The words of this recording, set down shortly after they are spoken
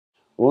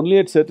Only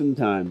at certain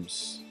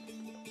times,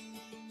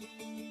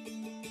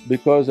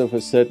 because of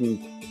a certain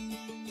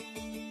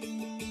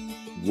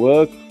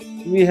work,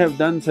 we have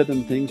done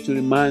certain things to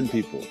remind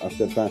people of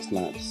their past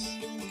lives.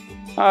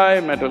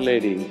 I met a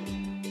lady,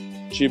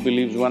 she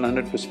believes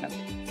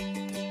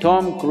 100%.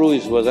 Tom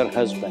Cruise was her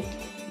husband.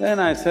 Then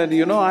I said,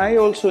 you know, I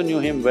also knew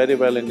him very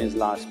well in his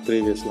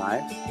previous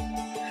life.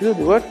 She said,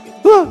 what?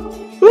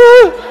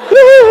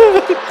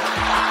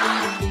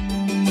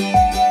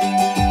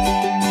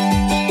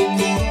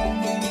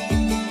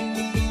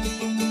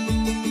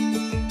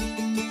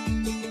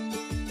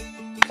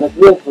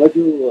 Sadhguru, I've heard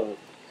you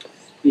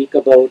speak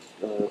about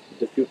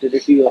the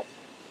futility of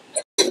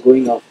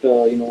going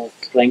after,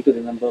 trying to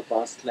remember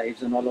past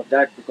lives and all of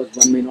that, because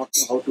one may not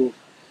know how to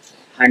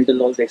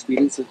handle all the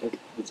experiences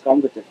which come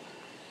with it.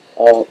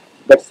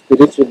 But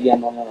spiritually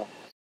and on a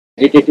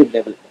meditative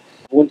level,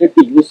 won't it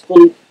be useful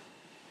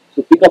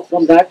to pick up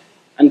from that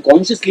and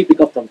consciously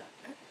pick up from that?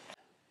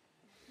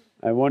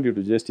 I want you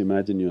to just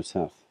imagine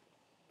yourself.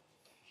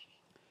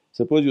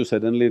 Suppose you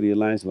suddenly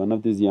realize one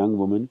of these young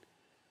women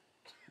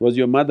was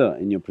your mother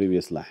in your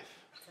previous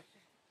life.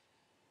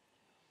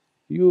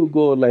 You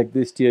go like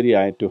this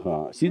teary-eyed to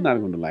her, she's not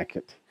going to like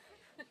it.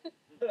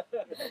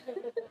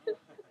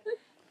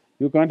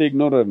 You can't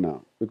ignore her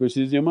now because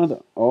she's your mother.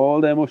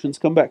 All the emotions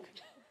come back.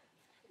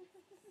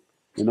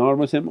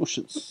 Enormous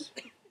emotions.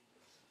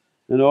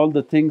 And all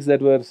the things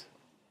that were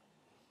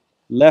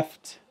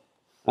left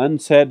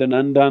unsaid and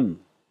undone,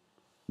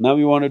 now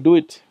you want to do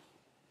it.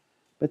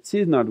 But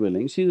she's not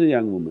willing, she's a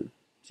young woman,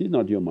 she's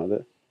not your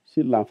mother,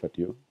 she'll laugh at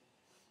you.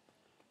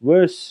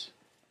 Worse,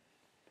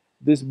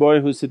 this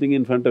boy who's sitting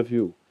in front of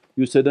you,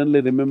 you suddenly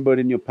remembered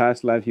in your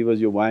past life he was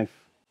your wife.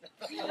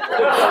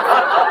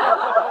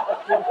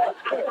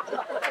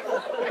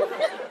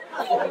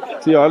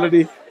 See,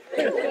 already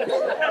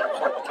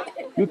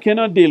you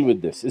cannot deal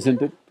with this,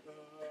 isn't it?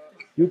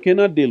 You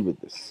cannot deal with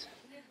this.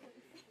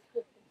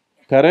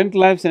 Current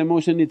life's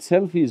emotion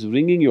itself is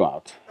wringing you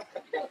out,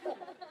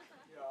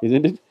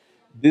 isn't it?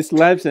 This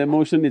life's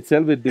emotion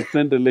itself with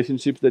different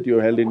relationships that you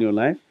held in your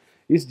life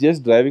is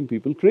just driving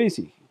people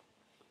crazy.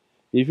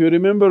 If you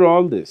remember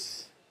all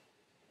this,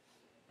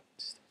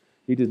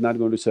 it is not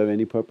going to serve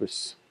any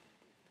purpose.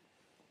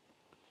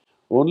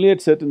 Only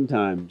at certain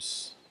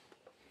times,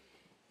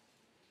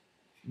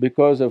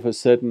 because of a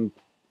certain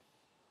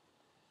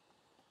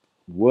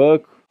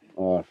work,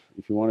 or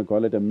if you want to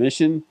call it a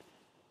mission,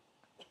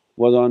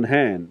 was on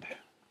hand,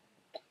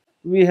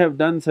 we have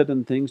done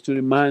certain things to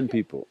remind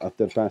people of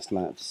their past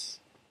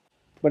lives.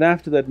 But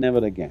after that,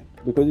 never again,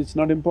 because it's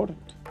not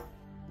important.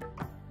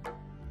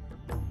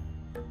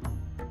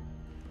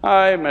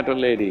 I met a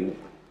lady,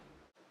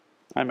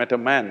 I met a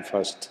man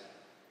first.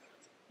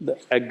 The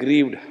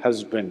aggrieved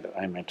husband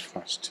I met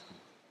first.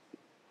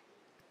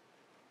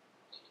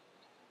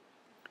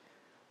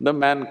 The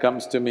man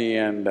comes to me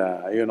and,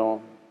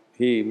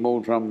 he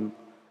moved from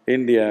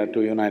India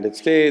to United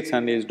States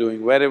and he's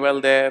doing very well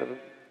there,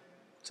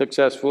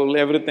 successful,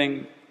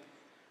 everything.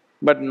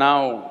 But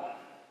now,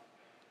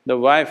 the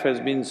wife has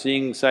been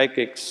seeing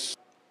psychics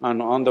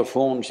and on the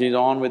phone, she's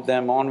on with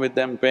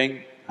them,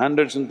 paying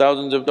hundreds and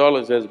thousands of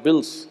dollars as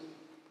bills.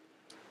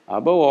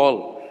 Above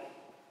all,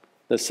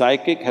 the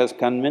psychic has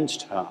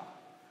convinced her,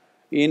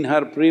 in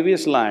her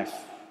previous life,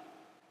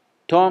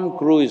 Tom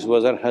Cruise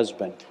was her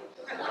husband.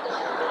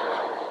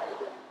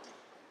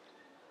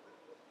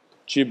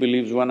 She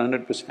believes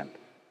 100%.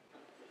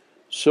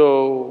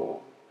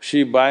 So,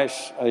 she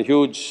buys a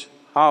huge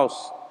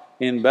house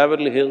in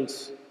Beverly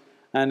Hills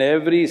and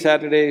every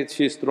Saturday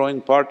she's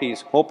throwing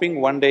parties, hoping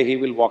one day he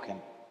will walk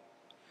in.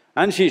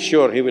 And she's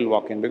sure he will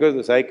walk in because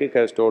the psychic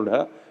has told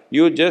her,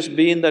 you just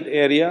be in that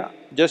area,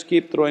 just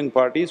keep throwing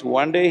parties,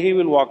 one day he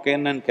will walk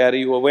in and carry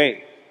you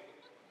away.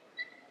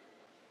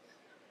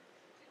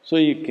 So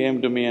he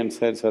came to me and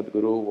said,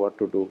 Sadhguru, what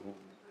to do?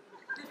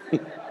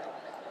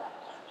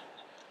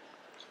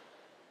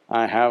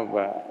 I have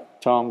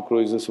Tom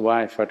Cruise's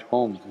wife at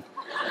home.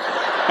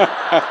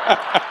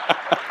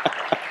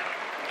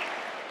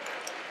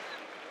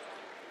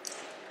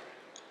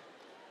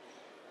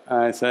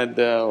 I said,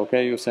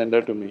 okay, you send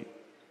her to me.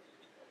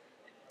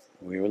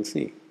 We will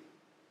see.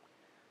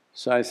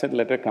 So I said,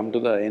 let her come to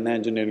the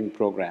engineering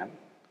program.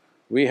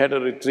 We had a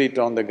retreat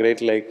on the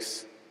Great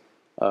Lakes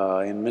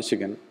in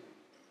Michigan.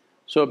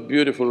 So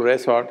beautiful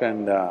resort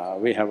and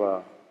we have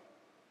a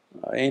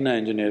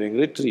engineering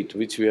retreat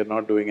which we are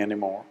not doing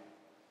anymore.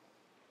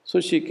 So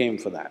she came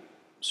for that.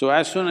 So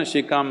as soon as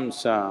she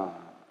comes,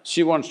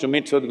 she wants to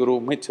meet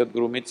Sadhguru, meet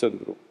Sadhguru, meet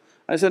Sadhguru.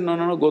 I said,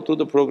 no, go through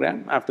the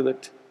program, after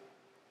that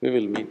we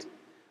will meet.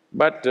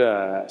 But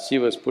she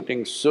was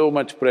putting so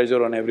much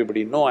pressure on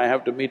everybody, no, I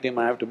have to meet him,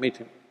 I have to meet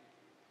him.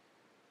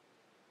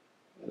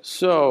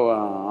 So,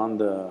 on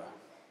the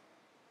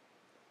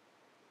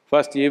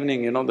first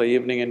evening, the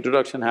evening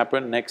introduction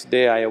happened, next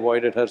day I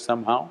avoided her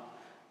somehow.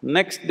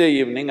 Next day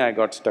evening I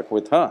got stuck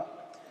with her.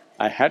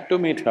 I had to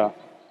meet her.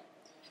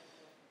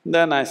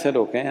 Then I said,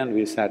 okay, and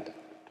we sat.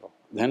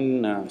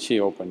 Then she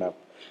opened up.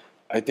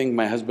 I think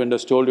my husband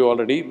has told you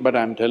already, but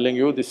I'm telling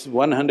you, this is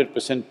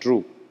 100%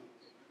 true.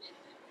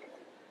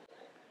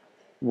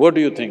 What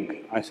do you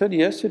think? I said,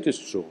 yes, it is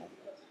true.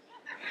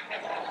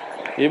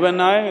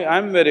 Even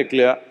I'm very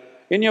clear.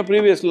 In your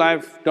previous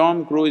life,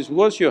 Tom Cruise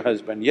was your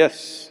husband,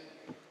 yes.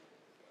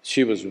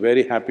 She was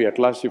very happy, at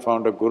last she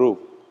found a guru.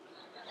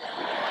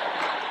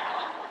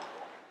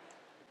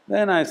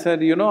 Then I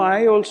said, you know,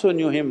 I also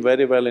knew him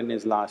very well in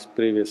his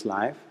previous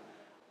life,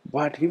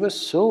 but he was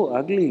so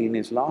ugly in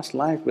his last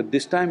life, but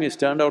this time he's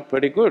turned out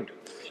pretty good.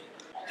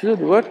 She said,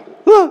 what?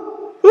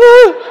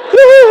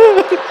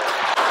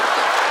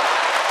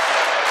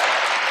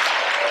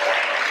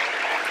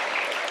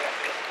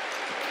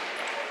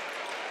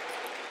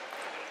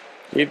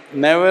 It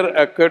never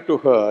occurred to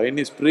her, in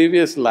his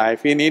previous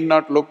life, he need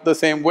not look the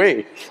same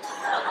way.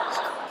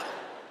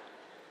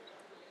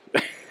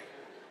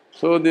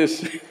 So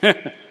this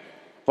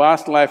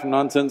past life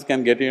nonsense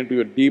can get you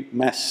into a deep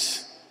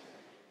mess.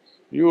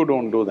 You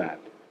don't do that.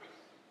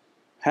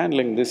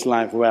 Handling this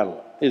life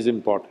well is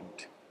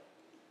important,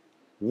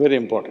 very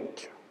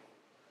important.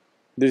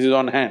 This is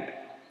on hand.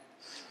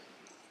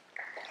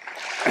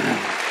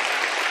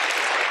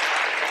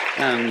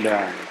 And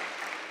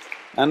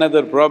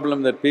another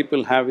problem that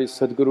people have is,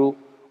 Sadhguru,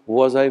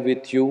 was I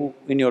with you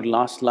in your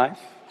last life?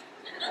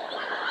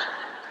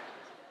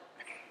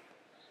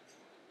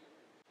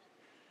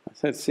 I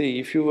said, see,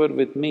 if you were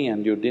with me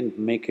and you didn't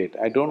make it,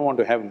 I don't want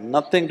to have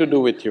nothing to do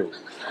with you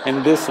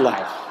in this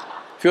life.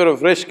 If you're a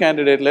fresh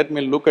candidate, let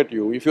me look at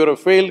you. If you're a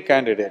failed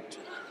candidate,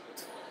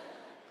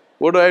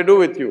 what do I do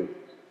with you?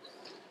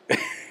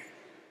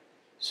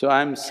 So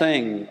I'm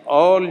saying,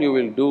 all you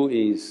will do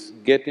is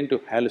get into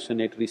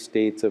hallucinatory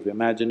states of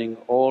imagining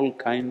all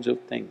kinds of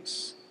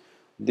things.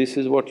 This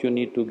is what you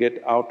need to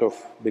get out of,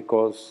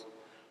 because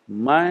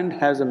mind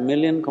has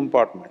 1,000,000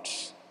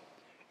 compartments.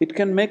 It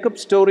can make up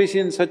stories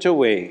in such a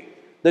way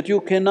that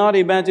you cannot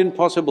imagine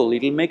possible,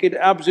 it'll make it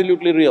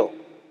absolutely real.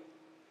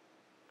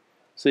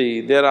 See,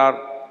 there are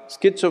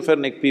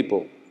schizophrenic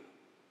people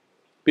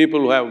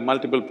who have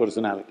multiple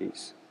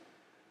personalities.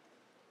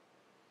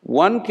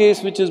 One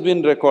case which has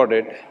been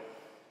recorded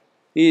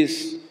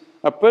is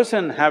a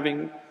person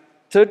having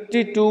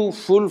 32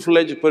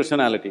 full-fledged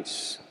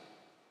personalities,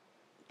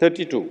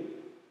 32.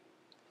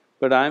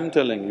 But I'm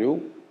telling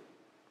you,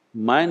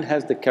 mind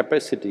has the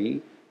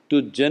capacity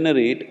to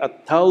generate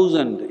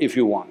 1,000 if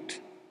you want.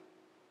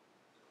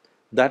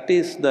 That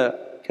is the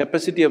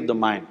capacity of the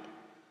mind.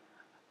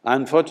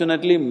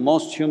 Unfortunately,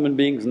 most human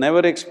beings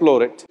never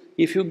explore it.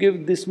 If you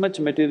give this much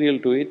material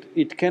to it,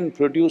 it can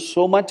produce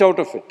so much out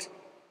of it.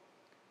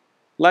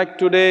 Like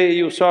today,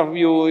 you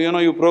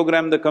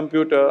program the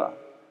computer,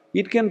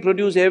 it can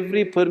produce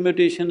every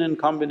permutation and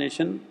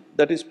combination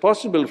that is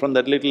possible from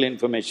that little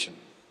information.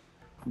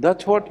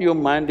 That's what your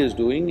mind is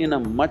doing in a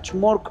much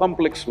more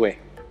complex way.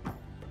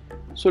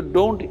 So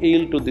don't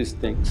yield to these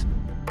things.